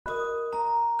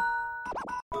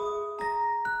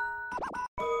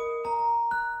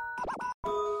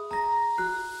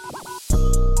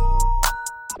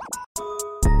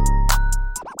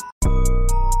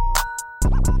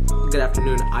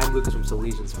Lucas from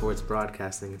Salesian Sports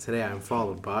Broadcasting, and today I'm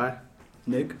followed by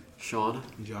Nick, Sean,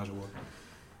 Joshua.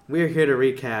 We're here to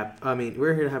recap.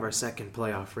 We're here to have our second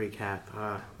playoff recap.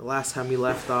 The last time we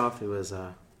left off, it was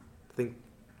I think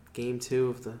Game 2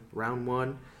 of the Round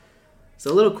 1.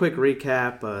 So a little quick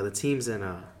recap. The teams in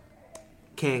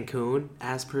Cancun,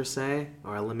 as per se,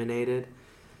 are eliminated.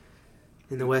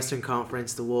 In the Western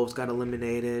Conference, the Wolves got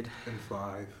eliminated. And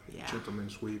 5. Yeah. Gentleman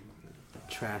sweep.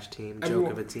 Trash team, Everyone-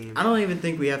 joke of a team. I don't even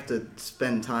think we have to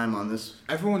spend time on this.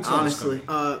 Everyone saw this Honestly,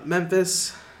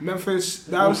 Memphis, Memphis,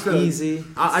 that was the easy.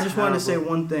 I just wanted to say Terrible.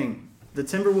 one thing. The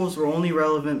Timberwolves were only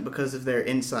relevant because of their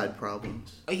inside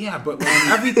problems. Yeah, but like,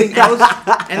 everything else.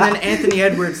 And then Anthony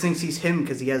Edwards thinks he's him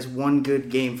because he has one good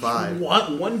Game 5.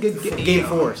 One good game. Game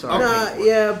 4, sorry.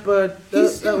 Yeah, but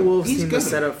He's- that Wolves he's team good. is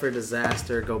set up for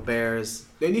disaster. Gobert's.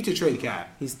 They need to trade Cat.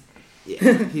 He's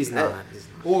not. He's not.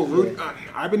 Or Rudy.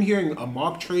 I've been hearing a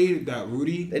mock trade that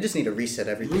They just need to reset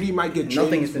everything. Rudy might get Nothing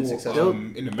traded has been for, successful.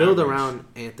 in the Build Mavericks. around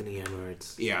Anthony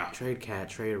Edwards. Yeah. Trade Cat.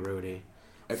 Trade Rudy.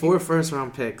 I 4 think-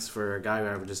 first-round picks for a guy who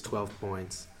averages 12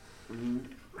 points.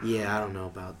 Yeah, I don't know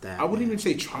about that. I wouldn't even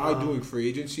say try doing free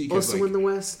agency. 'Cause, Also like, in the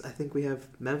West, I think we have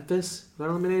Memphis got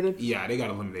eliminated. yeah, they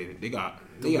got eliminated. They got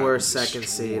The got worst second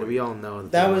seed. destroyed. We all know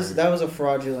That they was were. a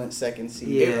fraudulent second seed.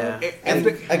 Yeah. And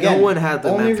If the- again, no one had the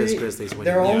only Memphis Grizzlies winning.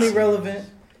 They're that only season. relevant.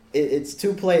 It's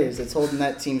two players that's holding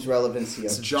that team's relevancy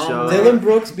up. John Dylan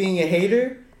Brooks being a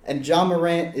hater, and John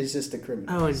Morant is just a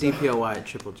criminal. Oh, and DPOY at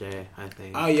Triple J, I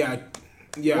think. Oh yeah.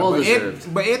 Well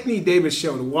deserved. But Anthony Davis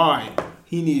showed why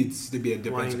he needs to be a Why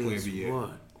defensive he player needs of the year.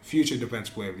 what? Future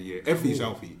defensive player of the year. If he's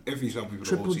healthy. If he's healthy for the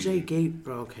Triple whole J season. gate,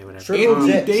 bro. Okay, whatever. Triple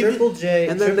Anthony J, Davis- Triple J,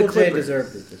 and then Triple the J Clippers.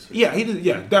 deserved it this year. Yeah, he did.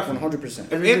 Yeah, definitely.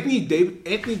 100%. If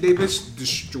Anthony Davis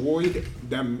destroyed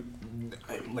them,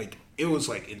 like it was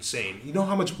like insane. You know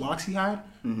how much blocks he had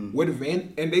with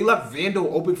and they left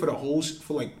Vandal open for the holes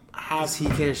for like half. He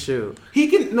can't shoot. He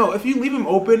can no. If you leave him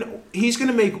open, he's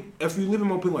gonna make. If you leave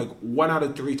him open like 1 out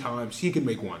of 3 times, he can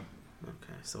make 1.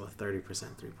 Okay, so a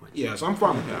 30% three-point. Yeah, so I'm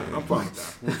fine with that. I'm fine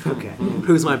with that. Okay,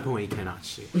 proves my point. He cannot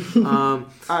shoot.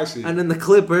 Actually, And then the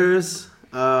Clippers,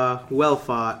 well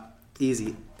fought,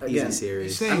 easy Again,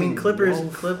 series. same. I mean, Clippers,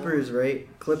 Well, right?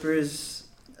 Clippers,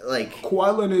 like.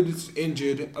 Kawhi Leonard is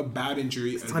injured, a bad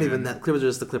injury. It's not even that. Clippers are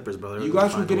just the Clippers, brother. You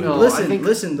guys were getting- Well, No, listen, I think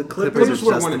listen. The Clippers Clippers. Clippers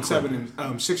would have just won the in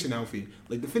 7 and 6 and healthy.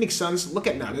 Like the Phoenix Suns, look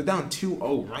at now. They're down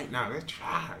 2-0 right now. They're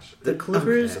trash. The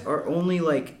Clippers Okay. are only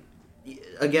like,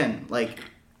 again, like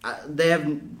they have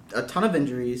a ton of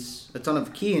injuries, a ton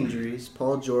of key injuries.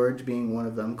 Paul George being one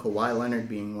of them, Kawhi Leonard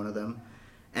being one of them,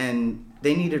 and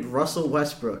they needed Russell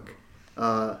Westbrook,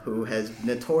 who has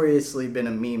notoriously been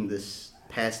a meme this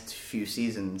past few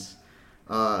seasons.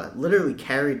 Literally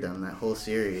carried them that whole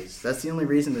series. That's the only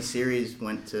reason the series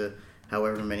went to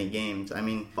however many games. I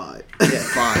mean, 5. Yeah,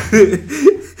 5.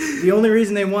 The only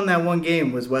reason they won that one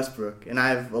game was Westbrook, and I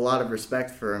have a lot of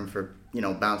respect for him for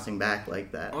bouncing back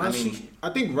like that. Honestly, I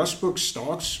think Westbrook's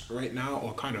stocks right now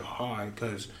are kind of high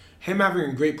because him having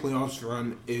a great playoffs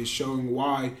run is showing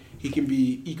why he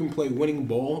can play winning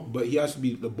ball, but he has to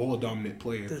be the ball dominant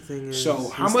player. The thing is, so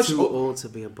he's how much? too old to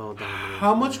be a ball dominant.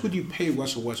 How much would you pay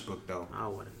Russell Westbrook though? I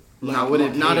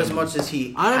wouldn't. not as much as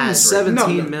he. I'm has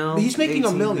 17 right mil. He's making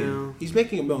 18 $1 million. mil. He's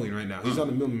making $1 million right now. He's on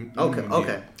a million. now. Okay, minimum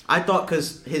deal. okay. I thought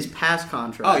because his past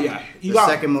contract. Oh, yeah. He the got-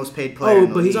 second most paid player. Oh, in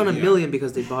the but he's on a league. yeah. million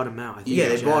because they bought him out. I think Yeah,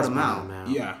 the they bought Jazz him out.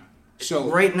 Yeah. So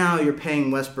Right now, you're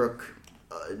paying Westbrook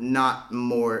not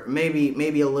more,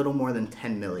 maybe a little more than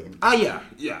 $10 million.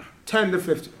 yeah, 10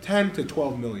 to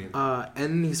 12 million.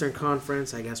 And Eastern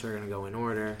Conference, I guess we're gonna go in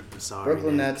order. Sorry,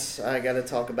 Brooklyn Nick. Nets. I got to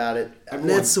talk about it.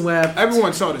 Nets swept.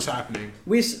 Everyone saw this happening.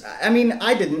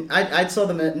 I didn't. I saw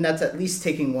the Nets at least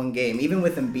taking one game. Even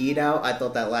with Embiid out, I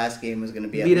thought that last game was going to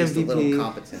be at Embiid least MVP. a little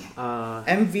competent.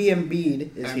 MV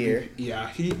Embiid is here. Yeah,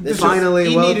 Finally,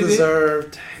 he well needed it.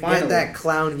 deserved. Finally. Get that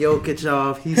clown Jokic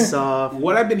off. He's soft.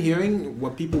 What I've been hearing,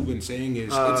 what people have been saying is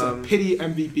it's a pity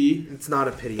MVP. It's not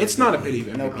a pity. It's not a pity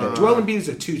MVP. No pity. Joel Embiid is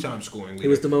a 2-time scoring leader. He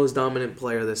was the most dominant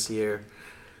player this year.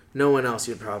 No one else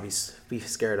you'd probably be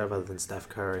scared of other than Steph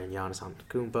Curry and Giannis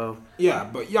Antetokounmpo. Yeah,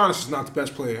 but Giannis is not the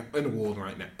best player in the world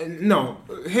right now. And no,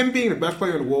 him being the best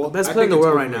player in the world. The best I player in the think it's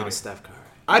world right now overrated. is Steph Curry.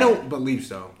 I don't believe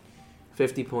so.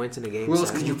 50 points in a game. who else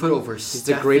 7. could you put over? He's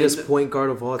the greatest point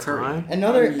guard of all Curry. time.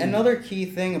 Another key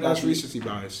thing about That's recency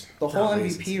bias. the whole Not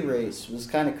MVP race was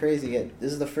kind of crazy.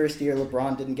 This is the first year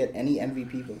LeBron didn't get any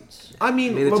MVP votes. I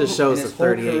mean, I mean, it just shows in the his whole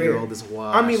 38-year-old is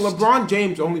washed. I mean, LeBron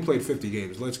James only played 50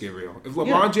 games. Let's get real. If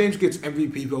LeBron James gets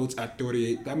MVP votes at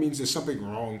 38, that means there's something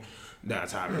wrong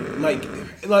that's happening. Like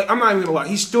I'm not even gonna lie.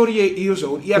 He's 38 years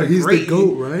old. He had But a he's great the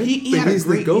GOAT, right? He But had he's a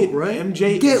great the GOAT, year. right?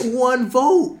 MJ Get is- one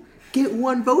vote. Get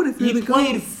one vote if you're He the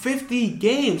played GOAT. 50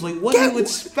 games. Like, what do you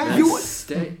expect?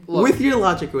 Look, With your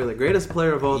logic, we're the greatest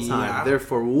player of all time. Yeah.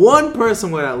 Therefore, one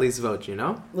person would at least vote, you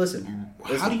know? Listen,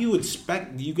 How do you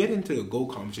expect? You get into the goal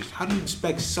competition. How do you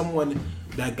expect someone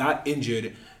that got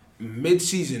injured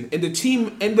mid-season and the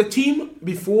team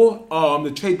before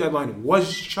the trade deadline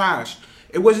was trash?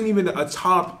 It wasn't even a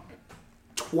top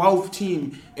 12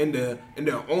 team in their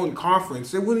own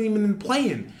conference. They weren't even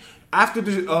playing. After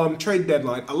the trade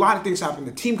deadline, a lot of things happened.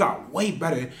 The team got way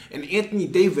better, and Anthony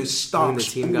Davis stopped. The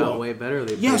team got way better.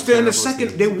 They Yes, played they're in the terrible second.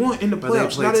 teams. They weren't in the Or they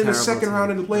playoffs. played Not in the terrible second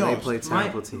round in the teams. Or playoffs. They played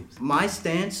terrible teams. my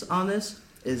stance on this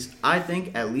is I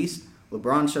think at least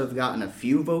LeBron should have gotten a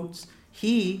few votes.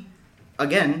 He,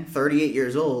 again, 38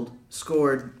 years old,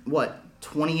 scored,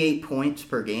 28 points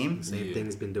per game? Same thing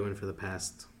he's been doing for the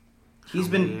past. He's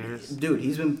how many been, years? dude,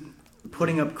 he's been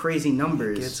putting up crazy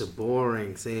numbers. It gets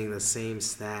boring seeing the same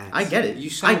stats. I get it. You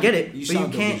sound- I get it. you but you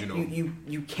sound can't. delusional.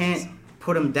 You can't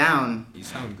put him down. You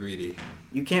sound greedy.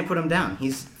 You can't put him down.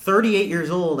 He's 38 years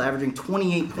old, averaging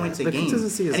 28 points a The game,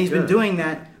 consistency is and he's good. been doing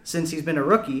that since he's been a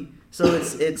rookie. So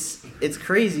it's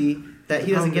crazy that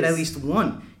he doesn't get at least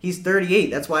one. He's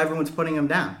 38. That's why everyone's putting him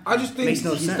down. I just think Makes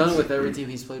no he's sense. done it with every team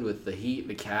he's played with. The Heat,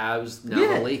 the Cavs, now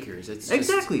Yeah. the Lakers. It's just,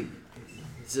 Exactly.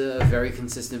 He's a very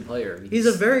consistent player. He's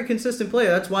a very consistent player.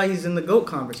 That's why he's in the GOAT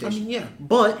conversation. I mean, yeah.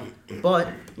 But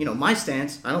my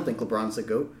stance, I don't think LeBron's the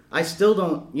GOAT. I still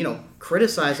don't,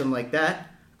 criticize him like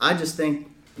that. I just think,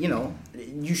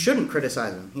 you shouldn't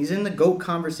criticize him. He's in the GOAT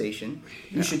conversation.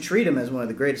 You should treat him as one of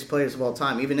the greatest players of all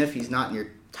time, even if he's not in your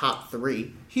top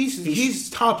three. He's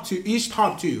top two. He's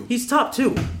top two. He's top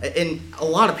two in a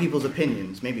lot of people's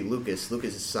opinions. Maybe Lucas.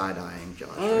 Lucas is side-eyeing Josh.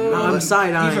 No, I'm He's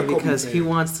side a eyeing Kobe because fan. he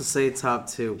wants to say top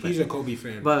two. But, He's a Kobe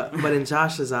fan. but in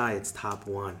Josh's eye, it's top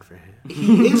one for him.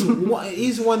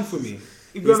 He's one for me.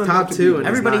 He's top two, and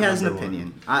Everybody he's not has an number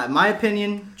opinion. My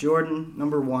opinion, Jordan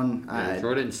number one.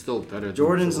 Jordan's still better. Than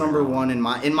Jordan's LeBron. number one in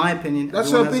my opinion.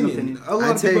 That's your Everyone has an opinion. A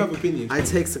lot of people have opinions. I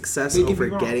take success They can over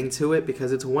be wrong. getting to it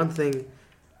because it's one thing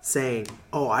saying,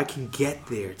 "Oh, I can get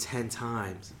there 10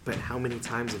 times," but how many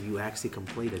times have you actually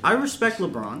completed? I respect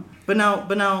LeBron, but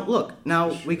now look.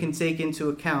 Now we can take into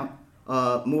account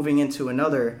moving into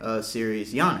another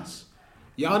series. Giannis.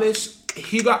 Giannis,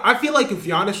 I feel like if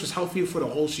Giannis was healthy for the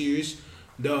whole series,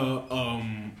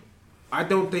 I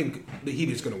don't think the Heat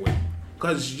is gonna win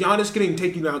because Giannis getting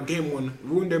taken out game one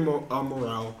ruined their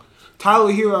morale.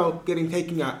 Tyler Hero getting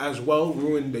taken out as well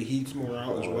ruined the Heat's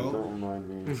morale as well. Don't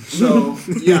remind me. So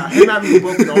yeah, him having a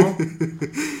broken arm,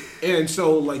 and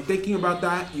so like thinking about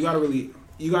that, you gotta really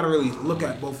look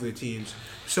at both of the teams.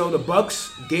 So the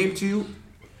Bucks game two,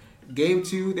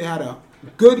 they had a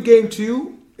good game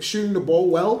two, shooting the ball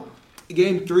well.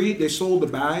 Game three, they sold the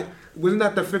bag. Wasn't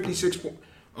that the 56?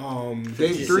 Game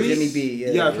 56, three, Jimmy B,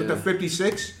 yeah. with the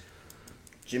 56.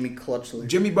 Jimmy Clutchler.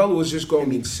 Jimmy Butler was just going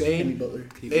Jimmy insane. Butler.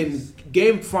 In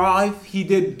game 5, he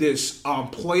did this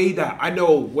play that I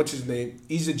know what's his name.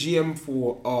 He's a GM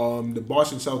for the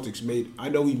Boston Celtics. I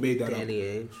know he made that Danny up.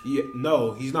 Ainge. Yeah,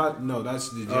 no, he's not. No, that's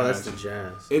the Jazz. Oh, that's the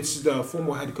Jazz. It's the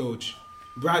former head coach,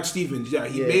 Brad Stevens. Yeah,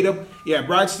 he Yeah. made up. Yeah,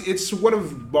 It's one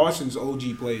of Boston's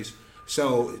OG plays.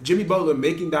 So Jimmy Butler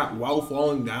making that while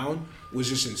falling down was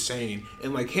just insane,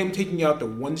 and like him taking out the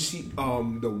one seat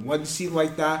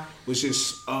like that was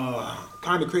just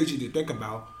kind of crazy to think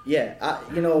about. Yeah,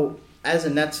 as a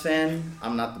Nets fan,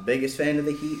 I'm not the biggest fan of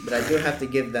the Heat, but I do have to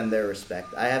give them their respect.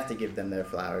 I have to give them their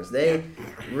flowers. They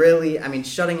really,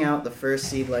 shutting out the first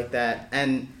seed like that,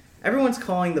 and everyone's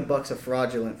calling the Bucks a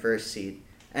fraudulent first seed.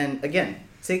 And again,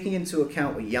 taking into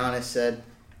account what Giannis said,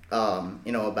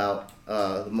 about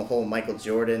the whole Michael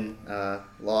Jordan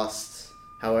lost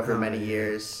however many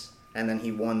years, and then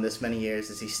he won this many years.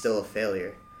 Is he still a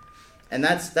failure? And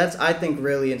that's I think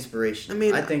really inspirational.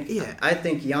 I think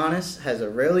Giannis has a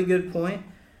really good point.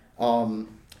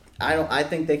 I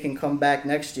think they can come back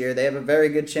next year. They have a very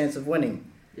good chance of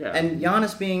winning. Yeah. And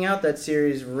Giannis being out that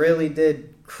series really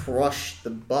did crush the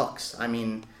Bucks.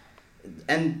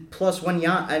 And plus when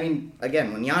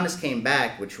Giannis came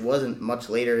back, which wasn't much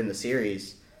later in the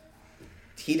series,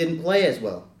 he didn't play as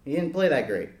well. He didn't play that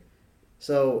great.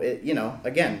 So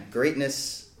again,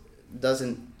 greatness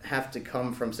doesn't have to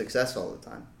come from success all the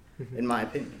time, in my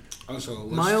opinion. Also,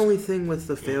 My only thing with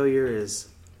the failure is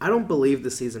I don't believe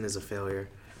the season is a failure,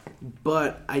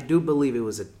 but I do believe it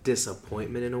was a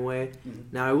disappointment in a way. Mm-hmm.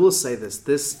 Now, I will say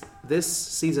this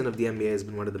season of the NBA has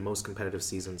been one of the most competitive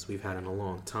seasons we've had in a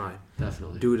long time.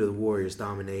 Definitely. Due to the Warriors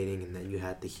dominating, and then you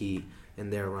had the Heat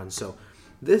and their run. So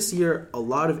this year, a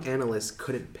lot of analysts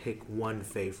couldn't pick one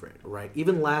favorite, right?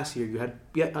 Even last year, you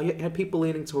had people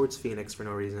leaning towards Phoenix for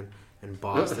no reason and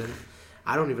Boston.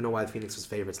 I don't even know why the Phoenix was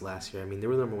favorites last year. I mean, they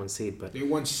were the number 1 seed, but They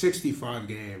won 65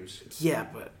 games. yeah,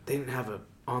 but they didn't have a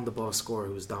on-the-ball scorer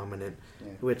who was dominant.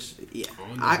 Yeah. Which, yeah,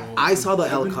 On the ball. I saw the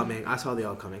L coming. I saw the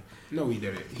L coming. No, he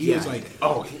didn't. He Yeah. was like,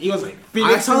 I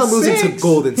Phoenix saw them in losing to 6.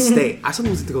 Golden State. I saw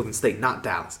them losing to Golden State, not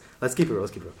Dallas. Let's keep it real.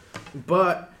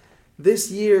 But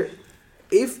this year,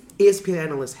 if ESPN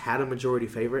analysts had a majority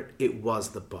favorite, it was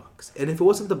the Bucks. And if it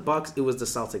wasn't the Bucks, it was the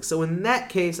Celtics. So in that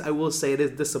case, I will say it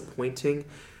is disappointing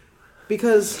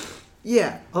because,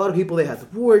 yeah, a lot of people, they had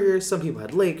the Warriors, some people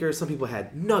had Lakers, some people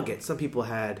had Nuggets, some people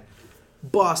had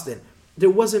Boston.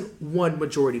 There wasn't one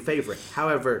majority favorite.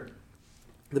 However,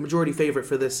 the majority favorite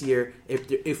for this year,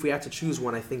 if we had to choose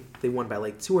one, I think they won by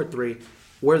like 2 or 3,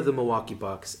 were the Milwaukee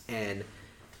Bucks. And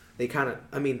they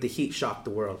the Heat shocked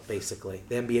the world, basically,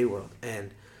 the NBA world.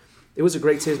 And it was a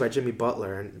great series by Jimmy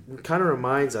Butler, and it kind of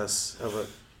reminds us of a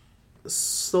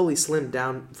slowly slimmed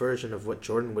down version of what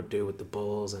Jordan would do with the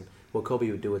Bulls and what Kobe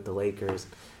would do with the Lakers.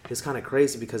 It's kind of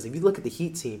crazy because if you look at the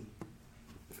Heat team,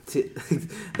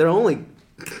 their only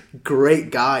great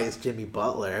guy is Jimmy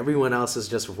Butler. Everyone else is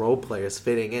just role players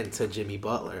fitting into Jimmy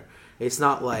Butler. It's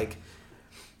not like,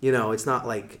 it's not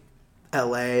like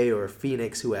LA or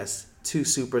Phoenix who has 2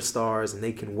 superstars and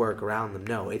they can work around them.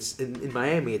 No, it's in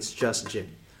Miami, it's just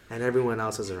Jimmy. And everyone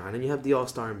else is around. And you have the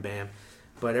All-Star and Bam.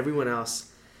 But everyone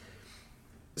else,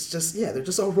 it's just, they're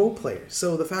just all role players.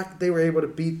 So the fact that they were able to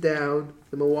beat down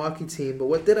the Milwaukee team. But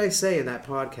what did I say in that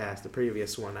podcast, the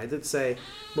previous one? I did say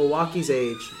Milwaukee's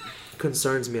age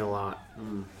concerns me a lot.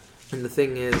 And the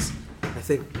thing is, I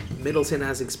think Middleton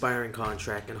has an expiring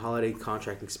contract and Holiday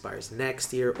contract expires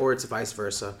next year, or it's vice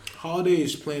versa. Holiday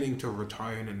is planning to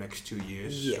retire in the next 2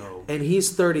 years. Yeah, So. and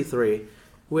he's 33,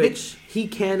 which he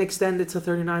can extend it to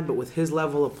 39, but with his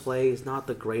level of play, he's not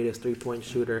the greatest three-point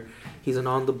shooter. He's an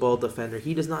on-the-ball defender.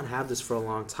 He does not have this for a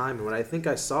long time. And what I think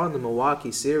I saw in the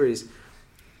Milwaukee series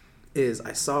is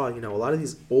I saw, a lot of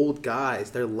these old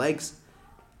guys, their legs,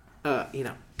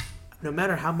 no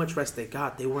matter how much rest they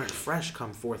got, they weren't fresh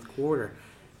come fourth quarter.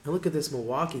 And look at this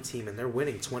Milwaukee team, and they're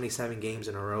winning 27 games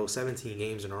in a row, 17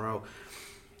 games in a row.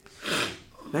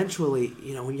 Eventually,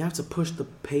 when you have to push the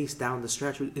pace down the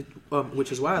stretch,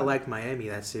 which is why I liked Miami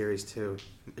that series too.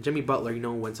 Jimmy Butler,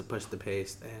 when to push the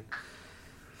pace. And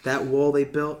that wall they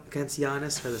built against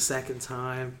Giannis for the second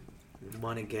time,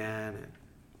 won again.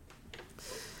 And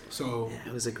So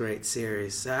it was a great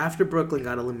series. After Brooklyn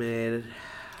got eliminated,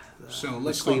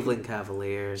 the Cleveland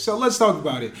Cavaliers. So let's talk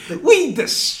about it. We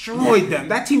destroyed them.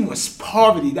 That team was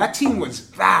poverty. That team was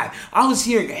bad. I was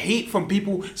hearing hate from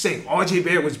people saying RJ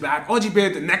Barrett was bad. RJ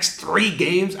Barrett, the next 3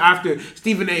 games after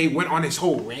Stephen A. went on his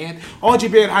whole rant,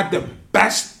 RJ Barrett had the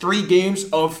best 3 games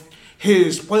of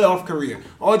his playoff career.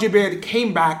 RJ Barrett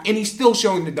came back, and he's still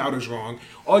showing the doubters wrong.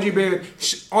 RJ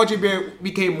Barrett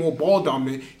became more ball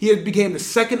dominant. He became the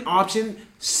second option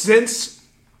since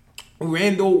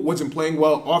Randall wasn't playing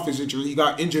well off his injury. He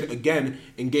got injured again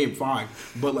in Game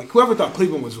 5. But, whoever thought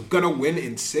Cleveland was going to win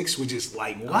in 6 was just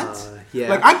what?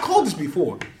 Yeah. I called this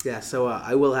before. Yeah, so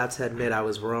I will have to admit I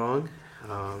was wrong.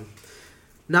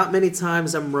 Not many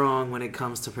times I'm wrong when it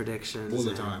comes to predictions. All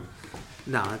the time.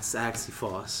 No, it's actually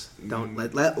false. Don't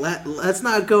let's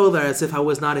not go there as if I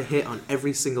was not a hit on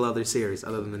every single other series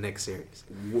other than the Knicks series.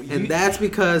 And that's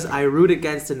because I root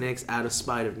against the Knicks out of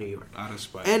spite of New York. Out of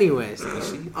spite. Anyways,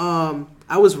 I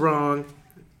was wrong.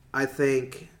 I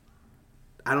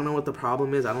don't know what the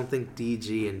problem is. I don't think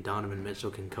DG and Donovan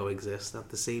Mitchell can coexist at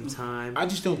the same time. I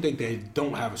just don't think they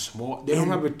don't have a small. They don't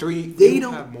have a 3. They have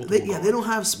don't. multiple They don't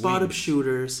have spot up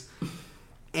shooters,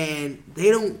 and they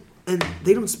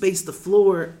don't space the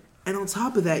floor. And on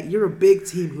top of that, you're a big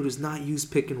team who does not use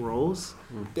pick and rolls.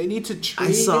 They need to trade.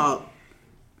 I saw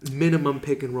minimum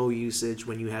pick and roll usage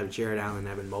when you have Jared Allen,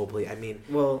 Evan Mobley. I mean,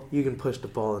 you can push the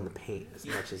ball in the paint as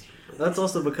much as. That's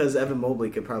also because Evan Mobley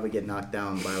could probably get knocked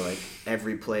down by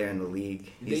every player in the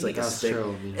league. He's a stick.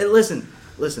 And listen.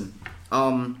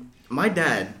 My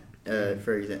dad,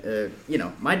 for example,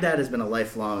 my dad has been a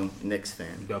lifelong Knicks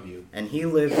fan. And he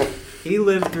lived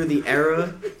through the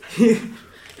era.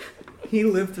 He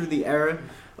lived through the era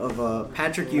of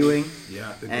Patrick Ewing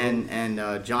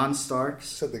and John Starks.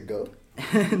 So the GOAT.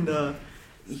 And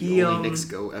the only Knicks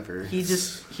go ever.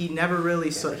 He never really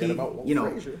saw.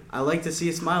 I like to see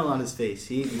a smile on his face.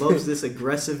 He loves this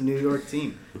aggressive New York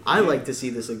team. I like to see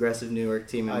this aggressive New York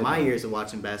team in my years of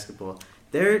watching basketball.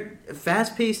 They're a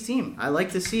fast-paced team. I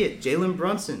like to see it. Jalen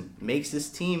Brunson makes this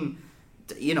team,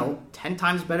 10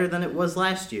 times better than it was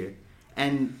last year.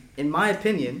 And in my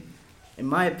opinion,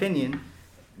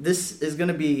 this is going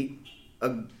to be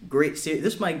a great series.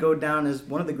 This might go down as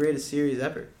one of the greatest series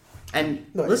ever. And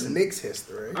No, listen, it's Knicks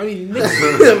history. I mean, Knicks,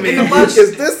 I mean, because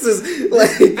this is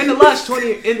like in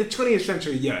the 20th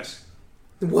century, yes.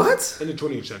 what? In the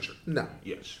 20th century, No,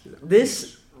 yes.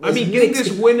 this. I mean, getting Knicks-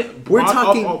 this win. we're brought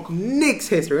talking up- Knicks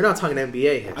history. We're not talking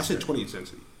NBA history. I said 20th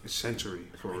century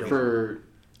for For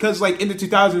because like in the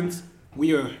 2000s,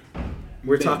 we are.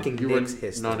 We're dead. talking you were Knicks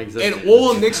history. non-existent. In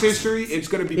all Knicks history, it's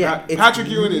gonna be Yeah, it's Patrick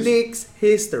Ewing is. Knicks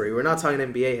history. We're not talking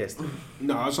NBA history.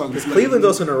 No, I was talking. Because Cleveland's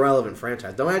also an irrelevant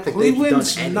franchise. Don't act like they've done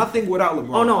Cleveland's anything. nothing without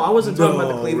LeBron. Oh no, I wasn't talking about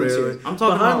the No, Cleveland really. series. I'm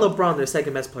talking Behind about LeBron, their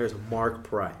second best player is Mark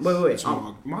Price. Wait. It's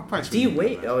Mark Price. D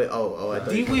Wade. Oh, I thought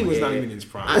D you were Wade was talking- not yeah, even in yeah. his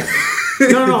prime.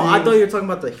 No, I thought you were talking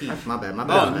about the Heat. My bad. Oh my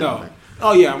bad, no. my bad.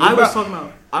 Oh yeah. I was talking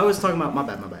about. My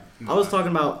bad. I was talking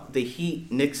about the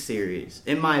Heat Knicks series.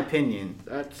 In my opinion,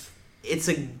 That's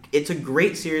it's a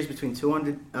great series between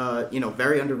 200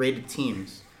 very underrated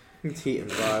teams. It's Heat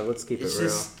and vibe. Let's keep It's it real.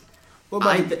 just What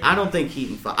about? I don't think Heat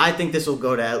and 5. I think this will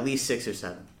go to at least 6 or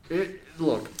 7.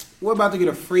 look. We're about to get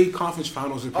a free conference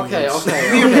finals appearance. Okay, Josh.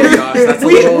 That's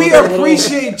We a little,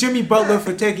 appreciate Jimmy Butler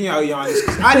for taking out Giannis.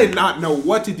 'Cause I did not know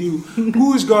what to do,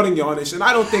 who's guarding Giannis, and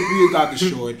I don't think we got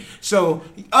destroyed. So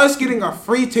us getting a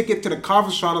free ticket to the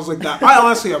conference finals like that, I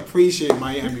honestly appreciate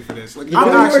Miami for this. Like The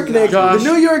New York Knicks, Josh.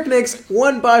 the New York Knicks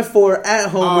won by 4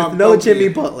 at home with no don't Jimmy care.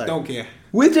 Butler. Don't care.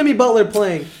 With Jimmy Butler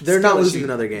playing, they're not Still losing issue.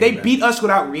 another game. They man. beat us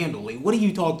without Randall. Like, what are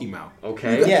you talking about?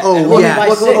 Okay. Yeah, Oh and won yeah, by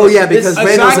Look, 6. oh yeah, because This-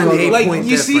 Randall's an Exactly. 8-point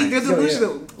You see, they're difference.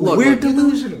 delusional. Look, We're look,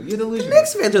 delusional. You're delusional.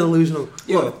 Knicks fans are delusional.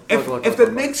 Look, if look, the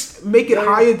look. Knicks make it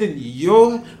higher than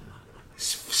your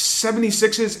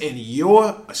 76ers and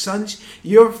your Suns,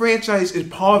 your franchise is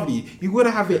poverty. You're going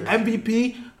to have an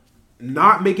MVP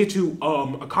not make it to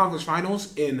a conference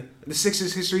finals in the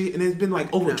Sixers history, and it's been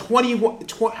like over 21.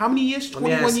 How many years? Let me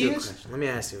 21 ask you a years question. Let me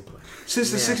ask you a question. since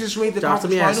the Let me Sixers ask- made the Josh, let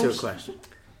conference me ask you a finals. question.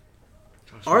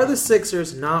 Are the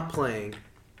Sixers not playing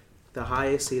the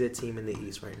highest seeded team in the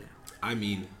East right now? I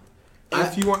mean, I-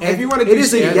 if you want and to it do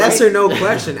is a stand yes right, or no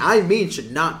question. I mean,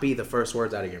 should not be the first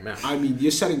words out of your mouth. I mean,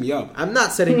 you're setting me up. I'm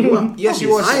not setting you up. Yes,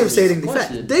 you are I am setting stating the me up.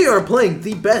 fact. They are playing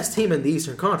the best team in the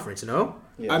Eastern Conference. No,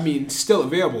 Yes. I mean, still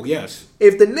available. Yes.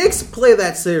 if the Knicks play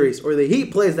that series or the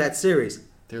Heat plays that series,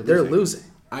 they're losing.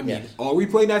 I mean, Yes. are we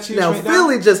playing that series Now right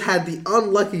Philly just had the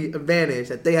unlucky advantage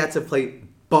that they had to play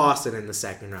Boston in the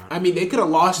second round. I mean, they could have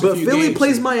lost. a But few Philly games.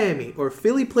 plays Miami or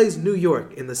Philly plays New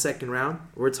York in the second round.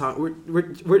 We're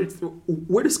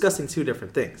discussing two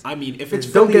different things. I mean, if it's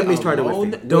Don't Philly get me started with alone,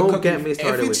 Phoenix. we're Don't cooking- get me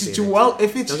started if with it's Phoenix. Joel,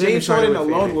 if it's Don't get me James started Harden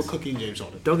with alone, Phoenix. we're cooking James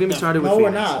Harden. Don't get me started with No,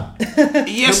 we're Phoenix. not.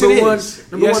 Yes, Number it one, is.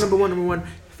 number Yes. one, number one, number one.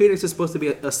 Phoenix is supposed to be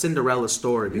a Cinderella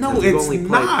story. Because No, they've it's only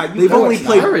played, not. They've No, only it's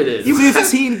played not. It is.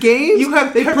 15 games. You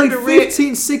have they Kevin played Durant.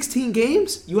 15, 16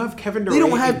 games. You have Kevin They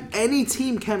Durant. don't have any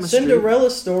team chemistry.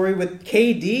 Cinderella story with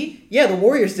KD. Yeah, the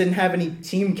Warriors didn't have any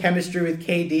team chemistry with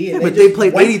KD. Yeah, And but just they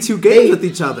played went- 82 games with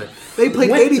each other. They played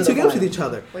went to 82 the games with finals. each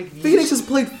other. Like, Phoenix has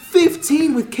played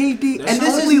 15 with KD That's and And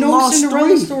this only is no lost Cinderella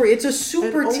 3. story. It's a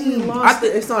super And only team. lost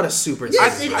it's not a super team.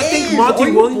 Yes, it I think is. Monty Are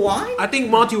you Williams. blind? I think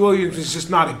Monty Williams is just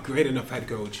not a great enough head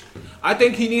coach. I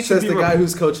think he needs Says to the be guy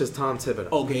whose coach is Tom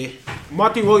Thibodeau. Okay,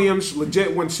 Monty Williams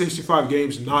legit won 65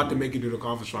 games not to make it to the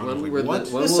conference finals. When Like, were what? the-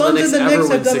 The when will Suns Knicks and the ever Knicks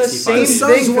win have done the 65? same The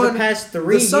Suns thing for won- the past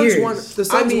 3 The Suns years. won. The Suns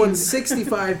I mean, won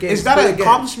 65 games. Is that But an again,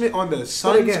 accomplishment on the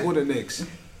Suns again. or the Knicks?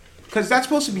 Because that's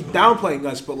supposed to be downplaying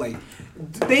us, but like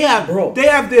they have Bro. they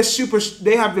have their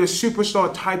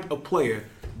superstar type of player,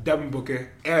 Devin Booker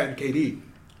and KD.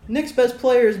 Knicks' best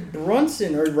player is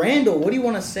Brunson or Randall. What do you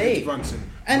want to say? Brunson.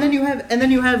 And then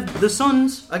you have the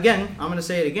Suns again. I'm gonna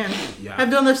say it again. Yeah.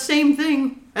 Have done the same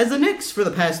thing as the Knicks for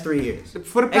the past 3 years.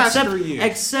 For the past except, 3 years.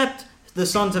 Except the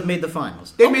Suns have made the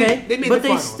finals. They okay, made but the they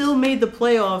finals. still made the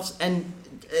playoffs. And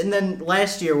then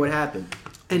last year, what happened?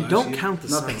 and Last don't year, count the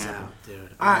nothing Suns happened. out,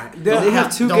 dude. They They have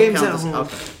count- 2 don't games count at this- home.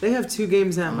 okay. They have 2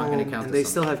 games at I'm not home, gonna count and the they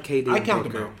Suns. still have KD. I and count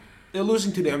them Booker. out. They're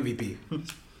losing to the MVP.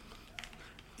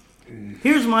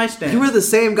 Here's my stand. You were the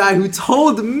same guy who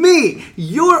told me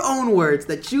your own words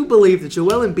that you believe that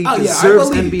Joel Embiid Oh, yeah, I deserves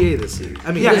believe- NBA this year.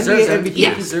 I mean, Yeah, He NBA deserves MVP. MVP.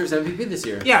 He deserves MVP this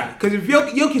year. Yeah, because if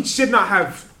Jokic should not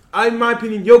have, in my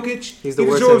opinion, Jokic, He's the he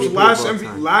worst deserves MVP of last all MVP.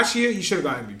 time. Last year, he should have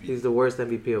got MVP. He's the worst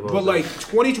MVP of all. But time. like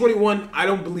 2021, I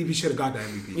don't believe he should have got the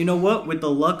MVP. You know what? With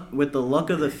the luck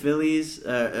of the Phillies,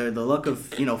 the luck of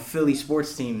Philly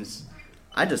sports teams,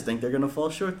 I just think they're gonna fall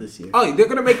short this year. Oh, they're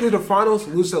gonna make it to the finals,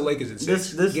 lose to the Lakers in 6.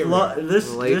 This Get lu- real. this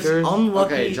The Lakers? this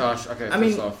unlucky. Okay, Josh. Okay, I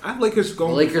mean, first off, I have Lakers the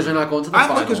going. Lakers are not going to the I have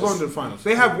finals. Lakers going to the finals.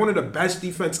 They have one of the best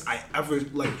defense I ever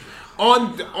like.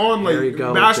 on There you like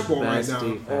go. basketball with the right best now.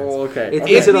 defense. Oh, okay. It's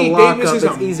Okay. easy to Anthony lock Davis up. is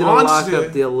It's a easy to lock monster.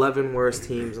 up the 11 worst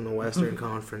teams in the Western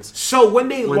Conference. So when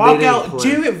they When lock they didn't out,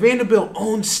 play. Jared Vanderbilt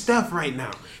owns Steph right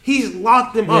now. He's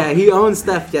locked him Yeah, up. he owns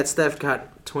Steph. Yet Steph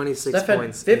got 26 Steph had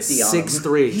points, 50 and on 6 him.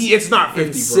 threes. It's not 50,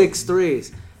 and bro. 6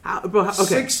 threes. Bro, okay.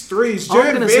 6 threes. All I'm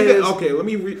Jared gonna say Vanderbilt. is- Okay, let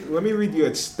me read you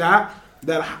a stat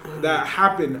that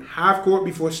happened half court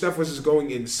before Steph was just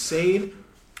going insane.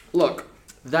 Look,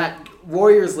 that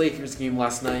Warriors Lakers game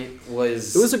last night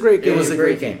was. It was a great game. It was a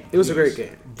great game. It was a great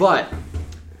game. But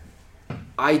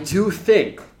I do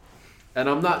think, and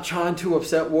I'm not trying to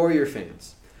upset Warrior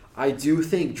fans, I do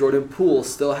think Jordan Poole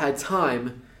still had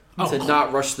time to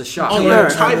not rush the shot. Oh, yeah,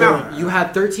 timeout. You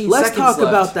had 13 Let's seconds talk left.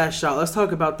 about that shot. Let's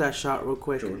talk about that shot real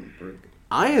quick. Jordan Brooke.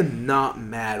 I am not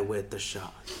mad with the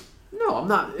shot. No, I'm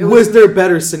not. It Was there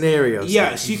better scenarios?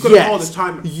 Yes, you could have called the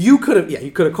time. You could have,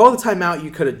 you could have called the timeout.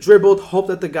 You could have dribbled, hoped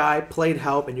that the guy played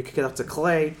help, and you could get up to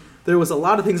Clay. There was a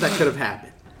lot of things that could have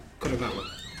happened. Could have got one.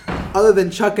 Other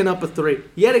than chucking up a three.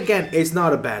 Yet again, it's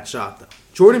not a bad shot, though.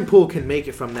 Jordan Poole can make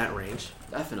it from that range.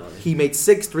 Definitely. He made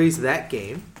 6 threes that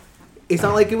game. It's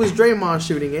not like it was Draymond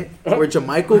shooting it, or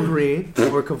JaMychal Green,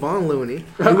 or Kevon Looney.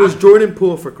 It was Jordan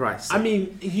Poole, for Christ's sake. I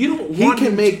mean, you don't. He want can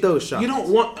him make to- those shots. You don't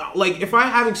want like if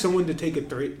I'm having someone to take a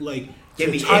three, like Give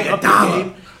to me tie up the Iguodala.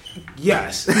 game.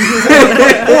 Yes, or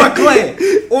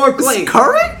Clay.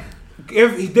 Curry?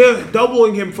 If they're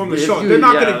doubling him from the If shot, you- they're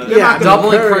not yeah. gonna. They're Yeah, not gonna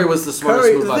Doubling Curry was the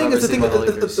smartest move I've ever seen by the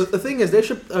Lakers. The thing is,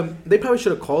 they probably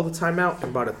should have called the timeout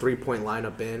and brought a 3-point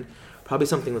lineup in. Probably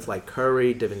something with like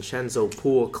Curry, DiVincenzo,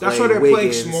 Poole, Clay, That's why they're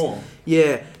Wiggins. playing small.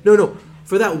 Yeah, no,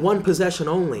 for that one possession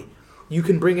only, you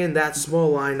can bring in that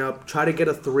small lineup, try to get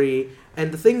a 3.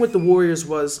 And the thing with the Warriors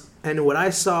was, and what I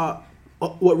saw,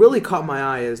 what really caught my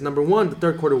eye is number one, the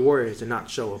third quarter Warriors did not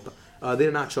show up. They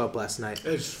did not show up last night.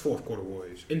 It's fourth quarter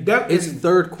Warriors. In depth, It's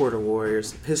third quarter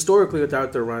Warriors. Historically,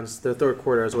 without their runs, the third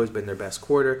quarter has always been their best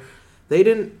quarter. They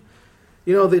didn't,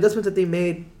 the adjustments that they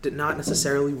made did not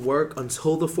necessarily work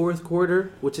until the fourth quarter,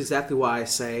 which is exactly why I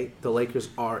say the Lakers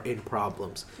are in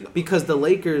problems. Because the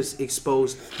Lakers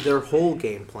exposed their whole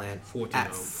game plan 14-0.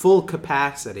 at full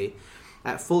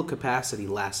capacity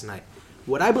last night.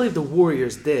 What I believe the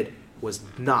Warriors did was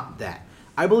not that.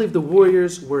 I believe the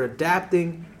Warriors were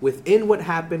adapting within what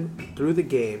happened through the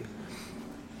game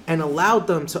and allowed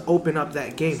them to open up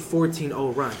that game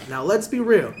 14-0 run. Now, let's be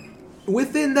real.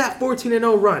 Within that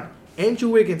 14-0 run, Andrew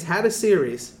Wiggins had a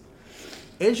series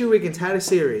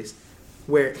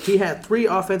where he had 3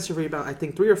 offensive rebounds, I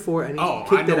think 3 or 4, and he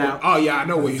kicked it out. Oh yeah, I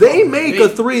know what you're They talking about. make a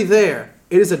 3 there.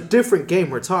 It is a different game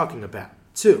we're talking about,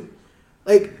 too.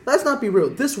 Like, let's not be real.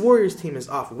 This Warriors team is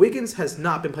off. Wiggins has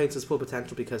not been playing to his full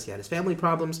potential because he had his family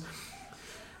problems.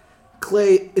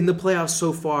 Clay in the playoffs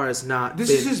so far has not This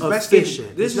been is his best game.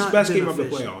 efficient. This is He's not best been game of the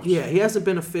efficient. playoffs. Yeah, he hasn't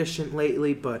been efficient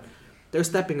lately, but they're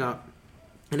stepping up.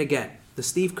 And again, the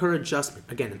Steve Kerr adjustment,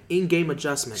 again, an in-game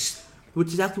adjustment, which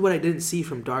is exactly what I didn't see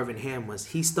from Darvin Ham, was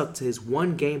he stuck to his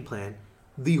one game plan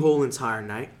the whole entire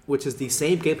night, which is the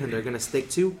same game plan they're going to stick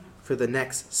to for the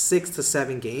next 6 to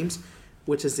 7 games,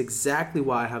 which is exactly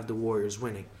why I have the Warriors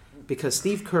winning. Because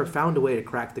Steve Kerr found a way to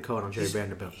crack the code on Jerry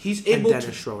Vanderbilt. He's and able Dennis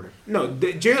to. Schroeder. No,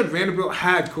 Jared Vanderbilt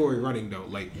had Corey running though.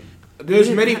 Like, there's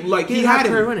He many. didn't Like he he didn't have had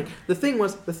Curry him. running. The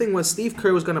thing was Steve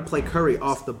Kerr was going to play Curry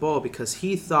off the ball because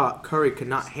he thought Curry could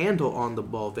not handle on the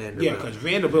ball Vanderbilt. Yeah, because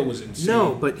Vanderbilt was insane.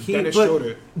 No, but Dennis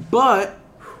Schroeder. but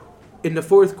in the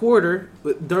fourth quarter,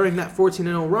 during that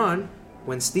 14-0 run,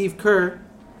 when Steve Kerr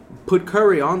put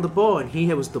Curry on the ball and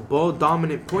he was the ball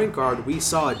dominant point guard, we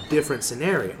saw a different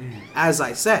scenario. As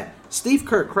I said, Steve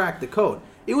Kerr cracked the code.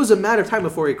 It was a matter of time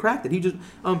before he cracked it.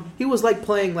 He was like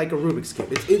playing like a Rubik's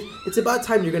Cube. It's about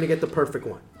time you're going to get the perfect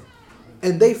one.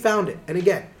 And they found it. And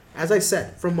again, as I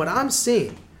said, from what I'm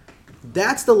seeing,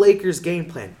 that's the Lakers' game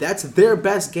plan. That's their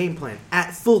best game plan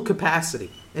at full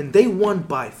capacity. And they won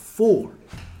by 4.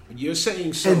 You're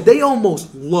saying so. And they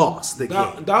almost lost the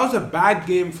game. That was a bad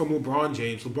game from LeBron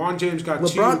James. LeBron James got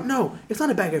two. No, it's not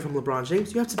a bad game from LeBron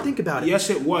James. You have to think about it. Yes,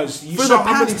 it was. You For the saw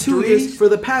how many past 2 threes? years, for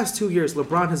the past 2 years,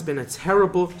 LeBron has been a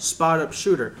terrible spot-up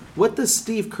shooter. What does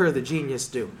Steve Kerr, the genius,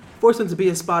 do? Force him to be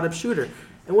a spot-up shooter.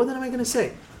 And what am I going to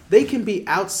say? They can be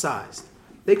outsized.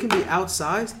 They're going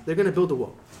to build a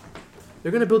wall.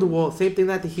 They're going to build a wall. Same thing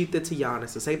that the Heat did to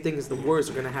Giannis. The same thing as the Warriors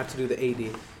are going to have to do to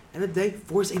AD. End of the day,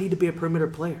 force AD to be a perimeter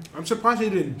player. I'm surprised they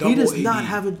didn't double He does AD. not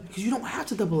have a... Because you don't have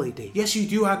to double AD. Yes, you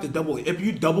do have to double. If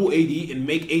you double AD and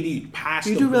make AD pass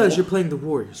You the do realize ball, you're playing the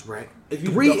Warriors, right? If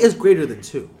you 3 double- is greater than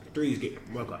 2. 3 is good.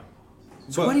 Okay.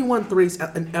 But 21 threes.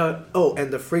 And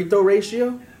the free throw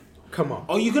ratio? Come on.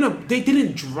 Oh, they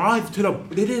didn't drive to the.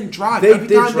 They didn't drive. They did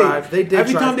drive.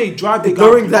 Every time they drive, they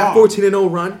during got that blocked.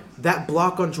 14-0 run, that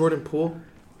block on Jordan Poole.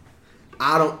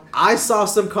 I saw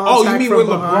some contact. Oh, you mean from when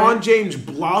behind. LeBron James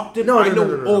blocked him? No.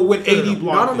 Or when AD blocked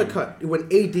Not on the him? cut. When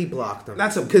AD blocked him.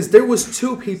 That's a- because there was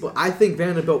two people. I think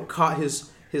Vanderbilt caught his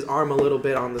arm a little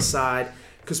bit on the side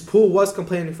because Poole was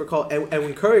complaining for call, and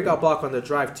when Curry got blocked on the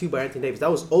drive too by Anthony Davis,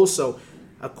 that was also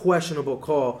a questionable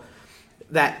call.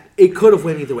 That it could have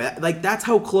went either way. Like that's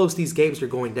how close these games are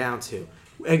going down to.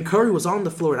 And Curry was on the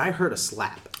floor, and I heard a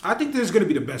slap. I think this is going to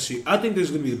be the best series. I think this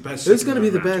is going to be the best. It's going to be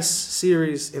the match. best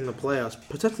series in the playoffs,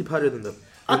 potentially better than the.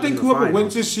 I think than the whoever finals.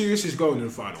 wins this series is going to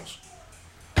the finals.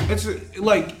 It's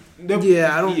like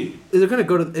Yeah, I don't. They're going to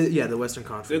go to the Western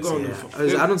Conference. They're going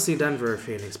to I don't see Denver or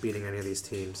Phoenix beating any of these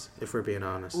teams. If we're being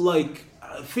honest, Like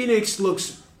Phoenix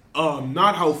looks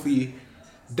not healthy.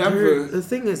 They're- Denver. the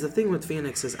thing with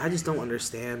Phoenix is I just don't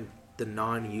understand the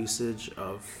non-usage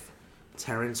of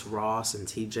Terrence Ross and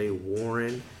T.J.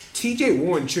 Warren. T.J.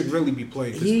 Warren should really be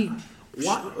playing.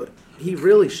 'Cause He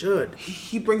really should.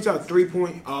 he brings out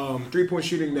 3-point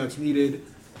shooting that's needed.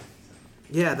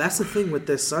 Yeah, that's the thing with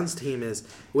this Suns team is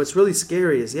what's really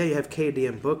scary is you have KD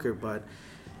and Booker, but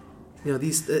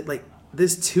these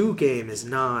this 2 game is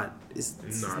not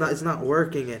it's not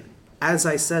working. And as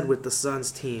I said with the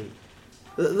Suns team,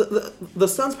 the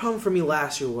Suns' problem for me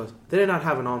last year was they did not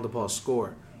have an on-the-ball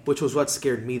scorer, which was what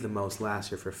scared me the most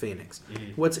last year for Phoenix.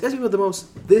 What scares me the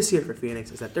most this year for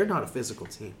Phoenix is that they're not a physical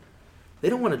team. They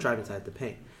don't want to drive inside the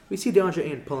paint. We see DeAndre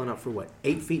Ayton pulling up for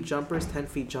 8 feet jumpers, 10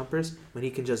 feet jumpers, when he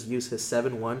can just use his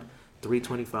 7'1",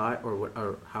 325,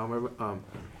 or however,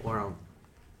 or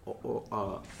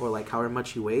like however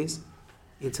much he weighs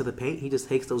into the paint. He just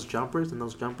takes those jumpers, and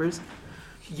those jumpers.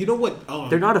 You know what?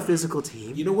 They're not a physical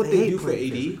team. You know what they ain't do for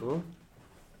playing AD? physical.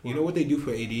 You know what they do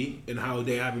for AD and how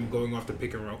they have him going off the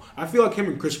pick and roll. I feel like him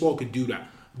and Chris Paul could do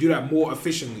that more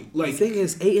efficiently. The Like thing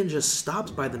is, Ayton just stops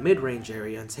by the mid-range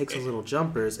area and takes those little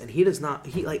jumpers, and he does not.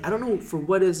 I don't know for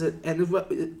what is it, and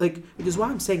which is why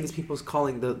I'm saying these people's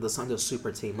calling the Suns a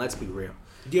super team. Let's be real,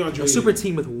 DeAndre a super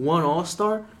team with one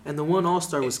All-Star, and the one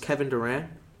All-Star was Kevin Durant.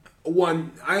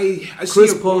 I Chris see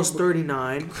a Paul's point.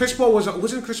 39. Chris Paul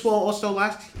wasn't Chris Paul also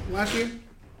last year?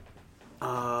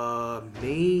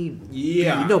 Maybe.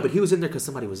 Yeah. No, but he was in there because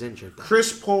somebody was injured. Though.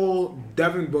 Chris Paul,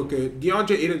 Devin Booker,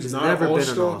 DeAndre Ayton's He's not never an been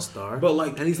all-star, an all-star.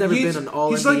 but And he's never been an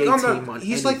all-NBA team on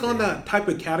He's like on anything. that type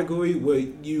of category where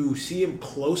you see him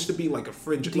close to being like a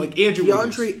fringe, like Andrew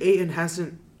Wiggins. DeAndre Ayton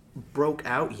hasn't broke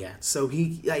out yet, so he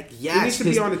He needs to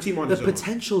be on the team on the his own.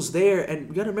 potential's there, and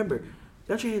you got to remember,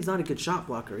 DeAndre Ayton's not a good shot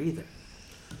blocker either.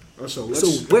 So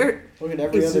where? Look at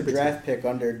every It's other super draft pick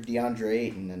under DeAndre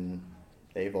Ayton, and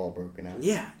they've all broken out.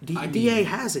 Yeah, I mean, Da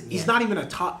hasn't yet. he's not even a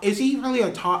top. Is he really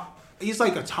a top? He's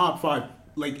like a top 5.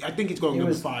 Like I think he's going He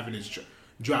number was- 5 in his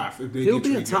draft. If they He'll get be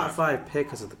to a the top draft. 5 pick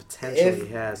because of the potential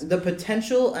he has. The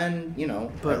potential and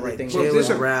But, everything. like, Well, if Jaylen there's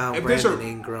a- Brown, if there's a- Brandon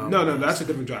Ingram. No, that's a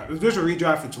different draft. If there's a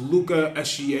redraft, it's Luka,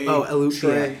 SGA.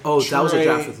 Trey. Oh, that was a Trey.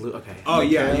 draft with Luke. Okay. Oh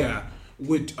Mikal. yeah.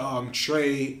 With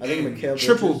Trey I think and Mikal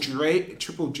Triple Bridges.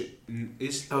 Triple J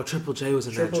is Oh, Triple J was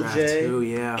in Triple that draft J. too.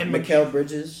 Yeah. And Mikal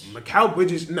Bridges. Mikal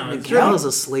Bridges. No, Mikal is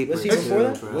a sleeper Was he too, before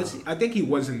that? bro. Was he? I think he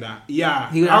was in that.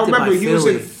 Yeah, He got I drafted remember by he was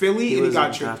in Philly. Philly He and he was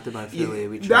got drafted by Philly.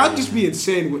 We That traded would just him. be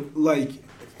insane. With like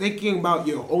thinking about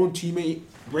your own teammate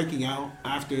breaking out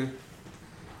after.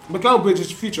 Mikal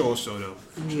Bridges' future also though.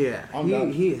 Yeah, I'm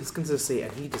done. he his consistency,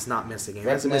 and he does not miss a game. He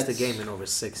Red hasn't missed a Nets. game in over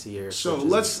 6 years. So which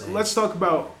is let's insane. talk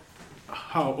about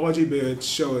how RJ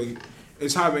Barrett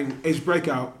is having his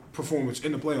breakout performance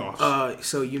in the playoffs.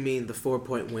 So you mean the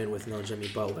 4-point win with no Jimmy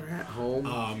Butler at home?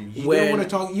 You didn't want to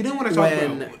talk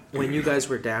about when you guys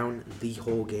were down the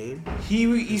whole game. he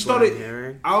what I'm started.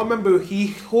 hearing. I remember he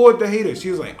hoarded the haters.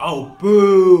 He was like, "Oh,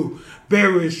 boo,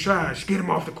 Barrett is trash. Get him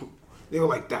off the court." They were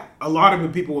like that. A lot of the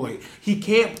people were like, "He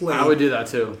can't play." I would do that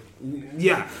too.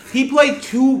 Yeah, he played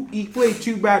two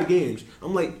bad games.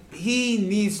 I'm like, he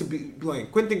needs to be playing.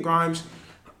 Quentin Grimes is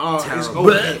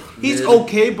Terrible. okay. He's Mid.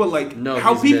 okay, but like No,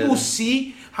 how he's people mid.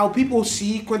 see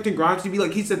Quentin Grimes to be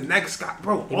like he's the next guy,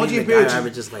 bro. You mean the RJ guy Barrett's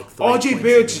averages, like, 30 points RJ a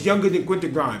Barrett's game? younger than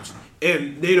Quentin Grimes,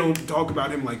 and they don't talk about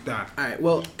him like that. All right,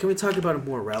 well, can we talk about a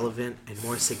more relevant and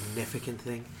more significant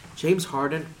thing? James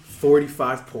Harden,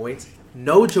 45 points.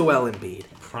 No Joel Embiid.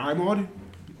 Prime Harden,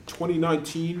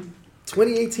 2019.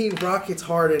 2018 Rockets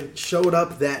Harden showed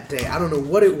up that day. I don't know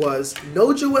what it was.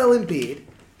 No Joel Embiid.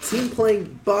 Team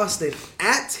playing Boston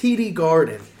at TD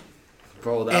Garden.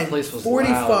 Bro, that And place was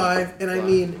 45. loud. And I Wow.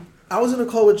 mean, I was in a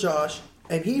call with Josh,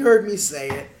 and he heard me say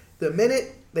it. The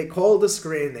minute they called the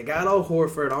screen, they got Al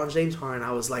Horford on James Harden,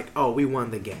 I was like, oh, we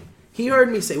won the game. He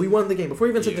heard me say we won the game before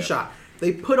he even took the shot.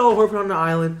 They put Al Horford on the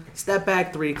island, step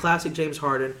back three, classic James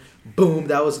Harden. Boom,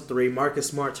 that was a three. Marcus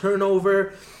Smart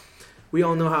turnover. We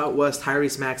all know how it was.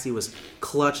 Tyrese Maxey was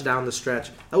clutch down the stretch.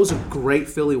 That was a great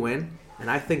Philly win, and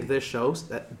I think this shows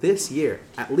that this year,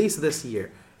 at least this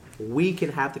year, we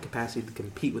can have the capacity to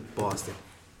compete with Boston.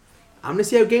 I'm going to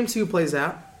see how Game 2 plays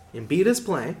out. Embiid is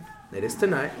playing. It is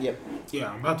tonight. Yep.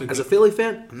 Yeah, I'm about to. As a Philly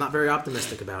fan, I'm not very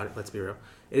optimistic about it. Let's be real.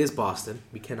 It is Boston.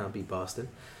 We cannot beat Boston.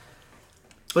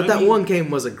 But that one game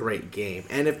was a great game.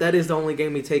 And if that is the only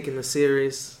game we take in the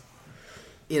series,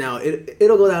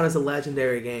 it'll go down as a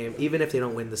legendary game, even if they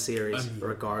don't win the series,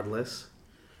 regardless.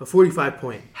 A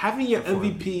 45-point. Having your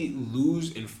MVP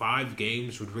lose in 5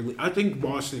 games would really. I think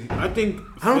Boston. I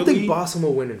don't think Boston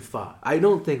will win in 5. I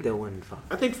don't think they'll win in 5.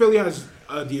 I think Philly has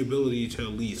the ability to at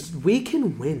least. We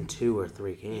can win 2 or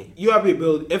 3 games. You have the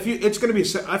ability. It's going to be.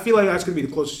 I feel like that's going to be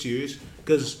the closest series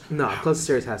because. No, closest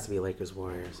series has to be Lakers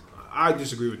Warriors. I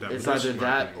disagree with that. It's either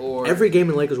that or every game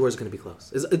in Lakers Warriors is going to be close.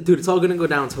 Dude, it's all going to go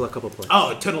down until a couple plays.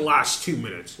 Oh, to the last 2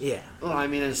 minutes. Yeah. Well, I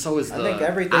mean, and so is the. I think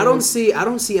everything. I don't see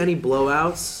any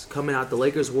blowouts coming out the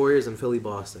Lakers Warriors and Philly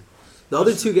Boston. The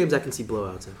other 2 games I can see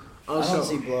blowouts in. I don't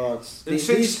see blowouts.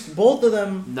 These Both of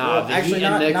them. Nah, the actually Heat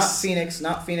and not Knicks.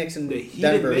 not Phoenix and The Heat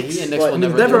Denver. and Knicks. Heat and Knicks But will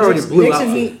never Denver do already it. blew out.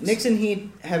 Knicks and Heat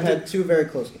have had 2 very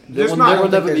close games. There will not- never,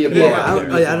 never be a Yeah,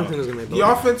 blowout. I don't think there's gonna be a The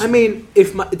blowout. offense. I mean,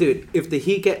 if the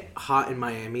Heat get hot in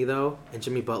Miami though, and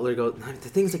Jimmy Butler goes, the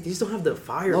things like they just don't have the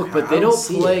fire. Look, but they don't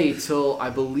play till I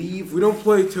believe. We don't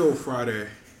play till Friday.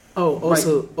 Oh,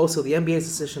 also the NBA's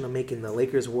decision of making the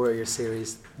Lakers Warriors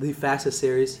series the fastest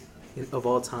series of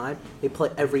all time. They play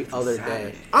every other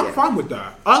day. I'm fine with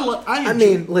that. I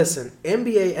mean, listen,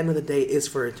 NBA end of the day is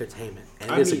for entertainment, and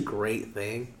I it's a mean- great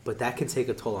thing, but that can take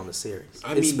a toll on the series,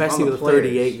 I mean, especially on the with a players.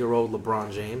 38-year-old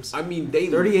LeBron James. I mean, they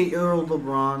 38-year-old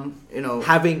LeBron.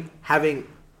 Having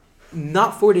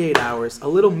not 48 hours, a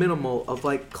little minimal of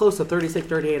like close to 36,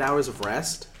 38 hours of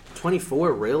rest.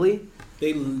 24, really?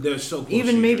 they're so close to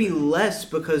Even each maybe other. less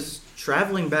because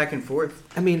traveling back and forth.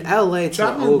 I mean, LA to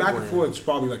Traveling Oakland. back and forth is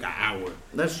probably like an hour.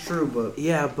 That's true, but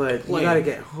Yeah, but Playing. you gotta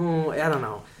get home. I don't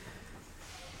know.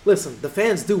 Listen, the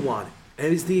fans do want it.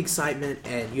 And it's the excitement,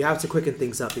 and you have to quicken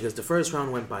things up because the first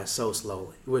round went by so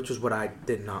slowly, which was what I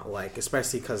did not like,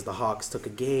 especially because the Hawks took a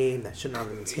game that should not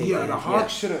have been taken. Yeah, the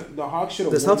Hawks should have. The Hawks should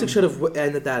have. The Celtics should have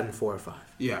ended that in 4 or 5.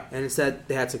 Yeah. And instead,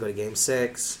 they had to go to Game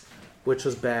 6, which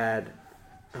was bad.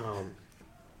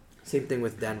 Same thing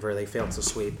with Denver. They failed to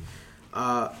sweep.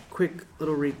 Quick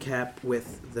little recap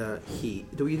with the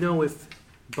Heat. Do we know if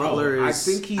Butler I is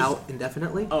think he's- out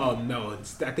indefinitely? No,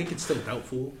 I think it's still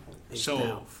doubtful. So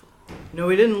Doubtful. no,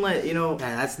 we didn't let Yeah,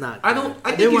 that's not. I good. don't.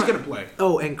 I They think he's weren't- gonna play.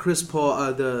 Oh, and Chris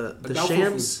Paul. The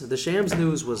doubtful Shams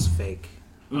news was fake.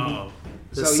 Oh,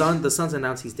 The Suns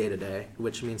announced he's day to day,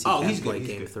 which means he Oh, can't he's good, play he's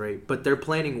Game good. 3. But they're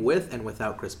planning with and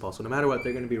without Chris Paul, so no matter what,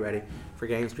 they're going to be ready for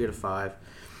Games 3 to 5.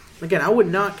 Again, I would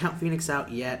not count Phoenix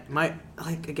out yet. My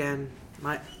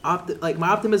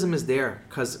optimism is there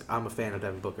because I'm a fan of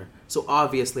Devin Booker. So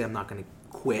obviously, I'm not going to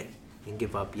quit and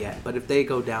give up yet. But if they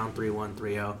go down 3-1,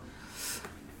 3-0,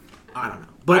 I don't know.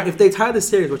 But if they tie the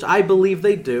series, which I believe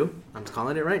they do, I'm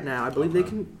calling it right now. I believe they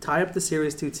can tie up the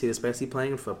series 2-2, especially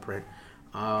playing in footprint.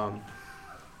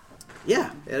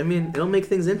 Yeah, I mean, it'll make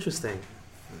things interesting.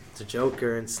 It's a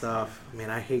Joker and stuff. I mean,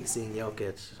 I hate seeing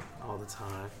Jokic all the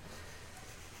time.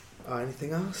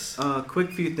 Anything else?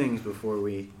 quick few things before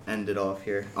we end it off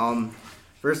here.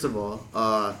 First of all,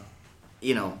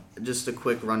 just a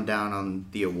quick rundown on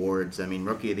the awards. I mean,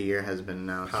 Rookie of the Year has been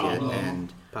announced yet, Paolo.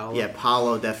 and Paolo? yeah,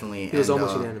 Paolo definitely. He was and,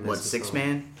 almost unanimous, What, so- 6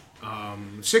 man?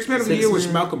 6 man of the year was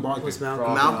Six-man Malcolm Brogdon. was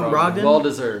Malcolm Brogdon? Well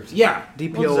deserved. Yeah,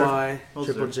 DPOY, Well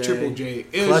Triple deserved. J. Triple J.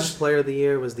 It Clutch was, Player of the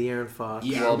Year was De'Aaron Fox.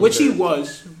 yeah, Well which he deserved.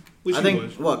 was. Which I he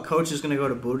think was. Coach is gonna go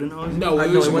to Budenholzer. No, I it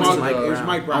know, was he went to Mike Mike Brown. It was Brown.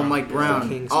 Mike Brown. Oh, Mike Brown.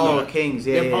 Kings. Oh, Yeah. Kings.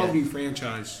 They're Yeah. probably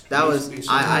franchise. That was.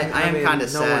 I am mean, kind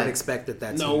of No one sad. expected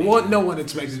that. No to be. one. No one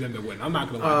expected them to win. I'm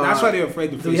not gonna lie. That's why they're afraid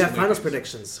to face Do we have the finals Lakers.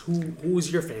 predictions?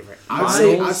 Who's your favorite?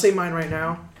 Mine- I'd say mine right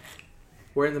now.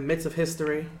 We're in the midst of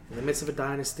history, in the midst of a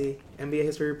dynasty. NBA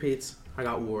history repeats. I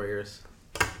got Warriors.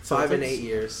 5 and 8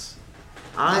 years.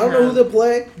 I don't know who to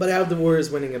play, but I have the Warriors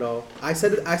winning it all. I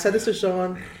said this to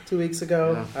Sean 2 weeks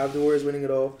ago. Yeah. I have the Warriors winning it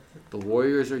all. The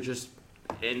Warriors are just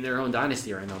in their own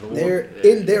dynasty right now. They're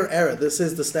in their era. This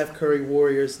is the Steph Curry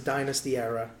Warriors dynasty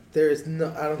era. There's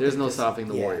no. I don't. There's think no this- stopping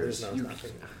the yeah, Warriors. There's no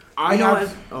stopping. I You know,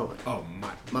 have. Oh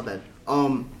my bad.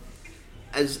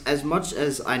 As much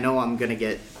as I know I'm gonna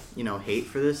get hate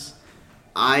for this,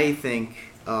 I think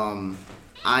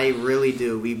I really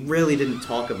do. We really didn't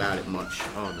talk about it much.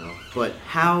 Oh no. But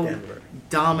how Denver.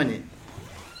 dominant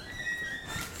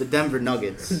The Denver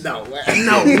Nuggets. No way.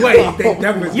 No way. They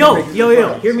never. Yo,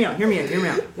 hear me out.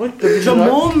 What?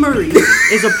 Jamal Murray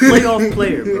is a playoff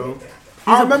player, bro. He's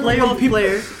a playoff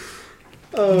player.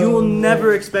 You will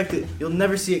never expect it. You'll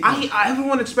never see it.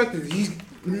 Everyone expected he's.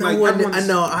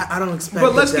 I don't expect.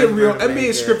 But let's get Denver real. to make NBA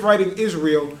it. script writing is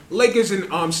real. Lakers and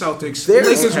Celtics. There's-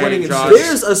 Lakers Okay, winning in Josh. six.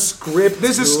 There's a script.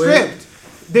 There's a to script. it,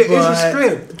 There is a but-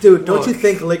 script. Dude. Don't you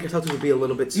think Lakers Celtics would be a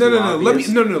little bit too No. obvious?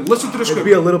 Listen to the It'd script.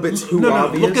 be a little bit too No.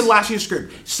 obvious. Look at last year's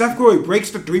script. Steph Curry breaks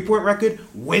the 3-point record.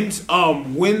 Wins. The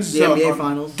NBA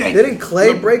Finals. Didn't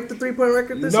Clay break the 3-point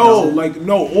record this No,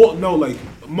 season?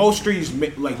 most threes.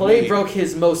 Clay broke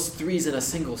his most threes in a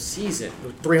single season.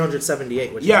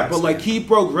 378. Which Yeah, is but like insane. he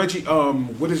broke Reggie.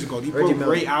 What is it called? He Reggie broke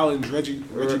Miller. Ray Allen's Reggie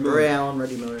Miller. Ray Allen,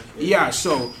 Reggie Miller. Yeah,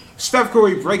 so Steph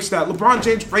Curry breaks that. LeBron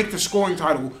James breaks the scoring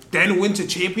title, then wins a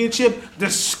championship. The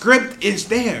script is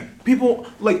there. People,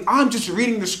 I'm just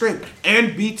reading the script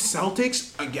and beat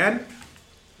Celtics again.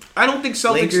 I don't think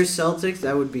Celtics. Lakers, Celtics.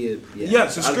 That would be a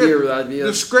Yes, the That'd script. be a-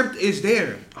 The script is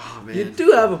there. Oh You man.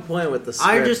 do have a point with the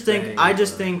script thing, I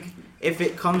just think if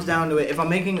it comes down to it, if I'm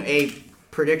making a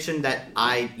prediction that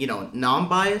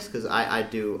non-biased, because I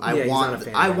Yeah, he's not a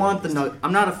fan of the want the Nuggets.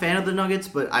 I'm not a fan of the Nuggets,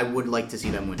 but I would like to see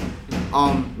them win.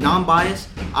 Non-biased,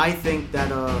 I think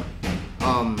that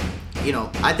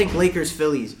I think Lakers,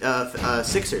 Phillies,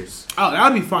 Sixers. Oh,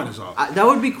 that would be fun as well. That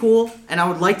would be cool, and I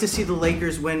would like to see the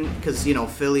Lakers win because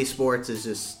Philly sports is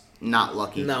just not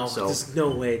lucky. No, so there's no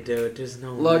way, dude. There's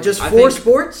no Look, way. just I 4 think-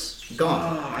 sports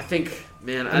gone. I think,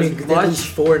 man, I mean, as they lose much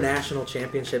 4 national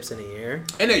championships in a year.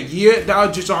 In a year, that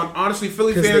would just honestly,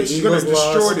 Philly Because fans the are gonna Eagles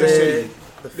destroy lost the city. it.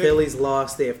 The Phillies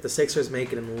lost it. If the Sixers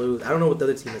make it and lose, I don't know what the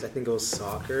other team is. I think it was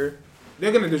soccer.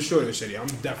 They're gonna destroy the city. I'm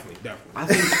definitely. I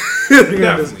think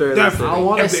Definitely. I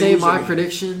want to If they say lose my again.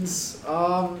 predictions.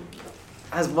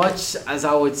 As much as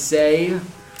I would say,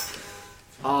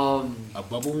 A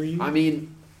bubble reunion. I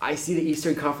mean, I see the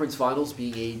Eastern Conference Finals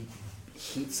being a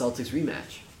Heat Celtics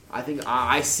rematch. I think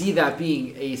I see that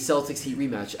being a Celtics Heat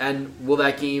rematch. And will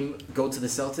that game go to the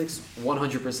Celtics?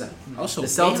 100%. Also, The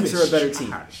Celtics Bam are a better is team.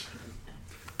 trash.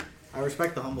 I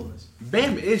respect the humbleness.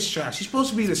 Bam is trash. He's supposed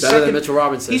to be the Better second. than Mitchell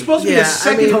Robinson. He's supposed to be the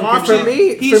second option. for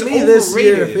me He's this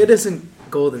year, if overrated. it isn't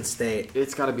Golden State,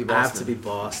 It's got to be I have to Boston. be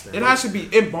Boston. It has to be.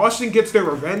 If Boston gets their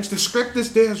revenge, the script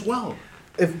is there as well.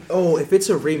 If it's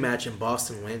a rematch and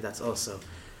Boston wins, that's also.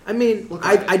 I mean, Look,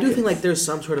 I do think there's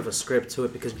some sort of a script to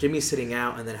it because Jimmy's sitting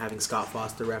out and then having Scott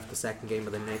Foster ref the second game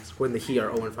of the Knicks when the Heat are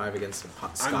 0-5 against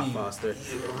Scott Foster.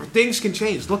 Things can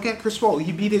change. Look at Chris Paul.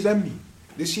 He beat his enemy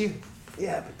this year.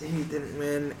 Yeah, but then he didn't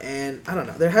win, and I don't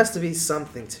know. There has to be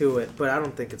something to it, but I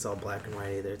don't think it's all black and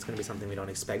white either. It's going to be something we don't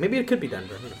expect. Maybe it could be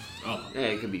Denver. Who knows? Yeah,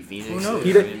 it could be Phoenix. Who knows?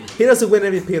 He doesn't win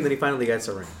MVP, and then he finally gets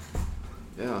a ring.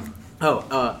 Yeah.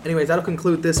 Anyways, that'll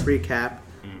conclude this recap.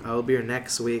 We'll be here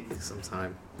next week,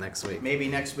 sometime next week. Maybe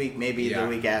next week, maybe Yeah. the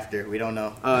week after. We don't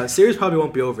know. Series probably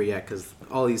won't be over yet because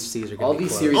all these series are going All to be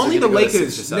these closed. series- Only the gonna go to 6 or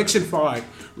Lakers, 7. Knicks and 5.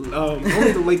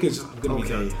 Only the Lakers are gonna be Okay.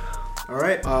 done. All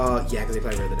right. Yeah, because they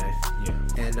play every other day.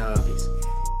 Yeah. And peace.